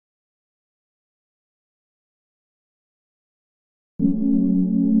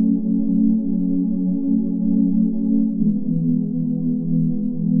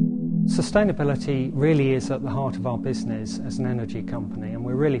Sustainability really is at the heart of our business as an energy company, and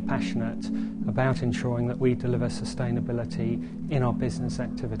we're really passionate about ensuring that we deliver sustainability in our business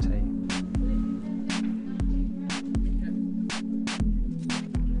activity.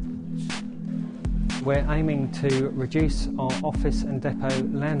 We're aiming to reduce our office and depot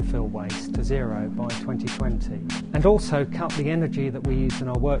landfill waste to zero by 2020 and also cut the energy that we use in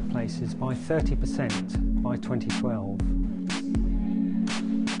our workplaces by 30% by 2012.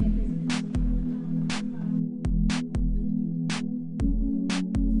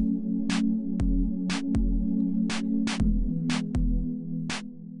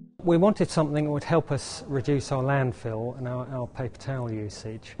 We wanted something that would help us reduce our landfill and our paper towel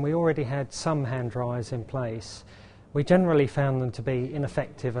usage. We already had some hand dryers in place. We generally found them to be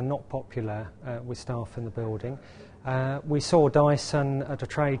ineffective and not popular with staff in the building. We saw Dyson at a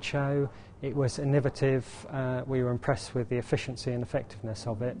trade show. It was innovative. We were impressed with the efficiency and effectiveness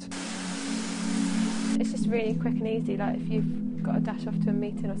of it. It's just really quick and easy, like if you've got to dash off to a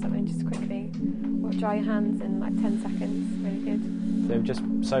meeting or something, just quickly dry your hands in like 10 seconds, really good. They were just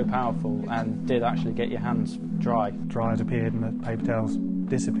so powerful and did actually get your hands dry. Dryers appeared and the paper towels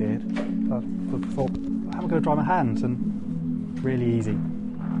disappeared. I thought, how am I going to dry my hands? And really easy.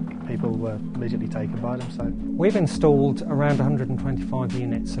 People were immediately taken by them. So we've installed around 125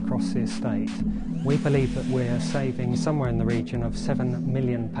 units across the estate. We believe that we're saving somewhere in the region of 7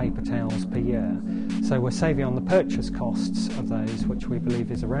 million paper towels per year. So we're saving on the purchase costs of those, which we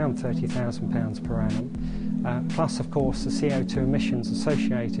believe is around £30,000 per annum. Plus, of course, the CO2 emissions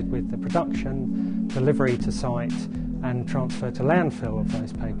associated with the production, delivery to site and transfer to landfill of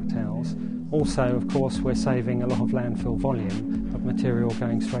those paper towels. Also, of course, we're saving a lot of landfill volume of material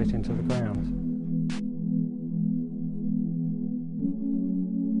going straight into the ground.